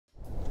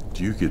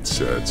Do you get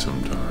sad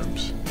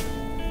sometimes?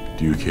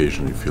 Do you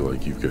occasionally feel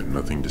like you've got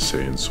nothing to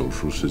say in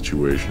social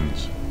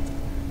situations?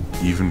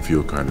 You even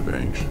feel kind of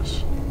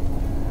anxious?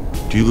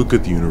 Do you look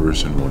at the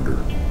universe and wonder,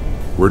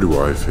 where do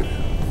I fit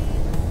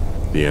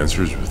in? The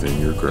answer is within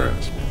your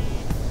grasp.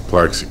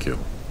 Plaxi-Kil.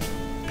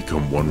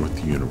 Become one with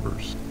the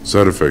universe.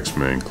 Side effects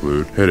may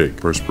include headache,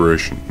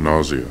 perspiration,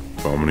 nausea,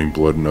 vomiting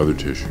blood and other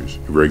tissues,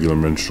 irregular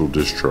menstrual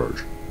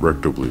discharge,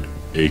 rectal bleeding,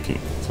 aching,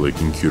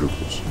 flaking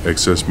cuticles,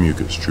 excess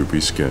mucus, droopy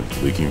skin,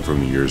 leaking from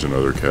the ears and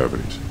other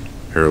cavities,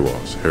 hair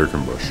loss, hair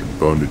combustion,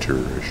 bone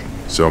deterioration,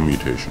 cell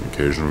mutation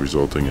occasionally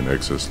resulting in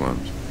excess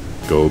limbs,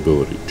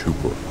 gullibility,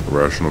 torpor,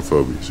 irrational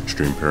phobias,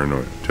 extreme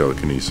paranoia,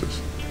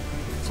 telekinesis,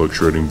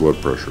 fluctuating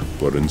blood pressure,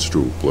 blood in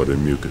stool, blood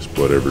in mucus,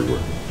 blood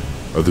everywhere.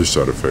 Other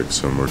side effects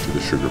similar to the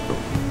sugar pill.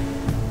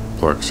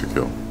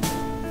 Plaxi-Kil.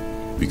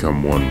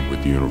 Become one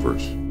with the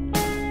universe.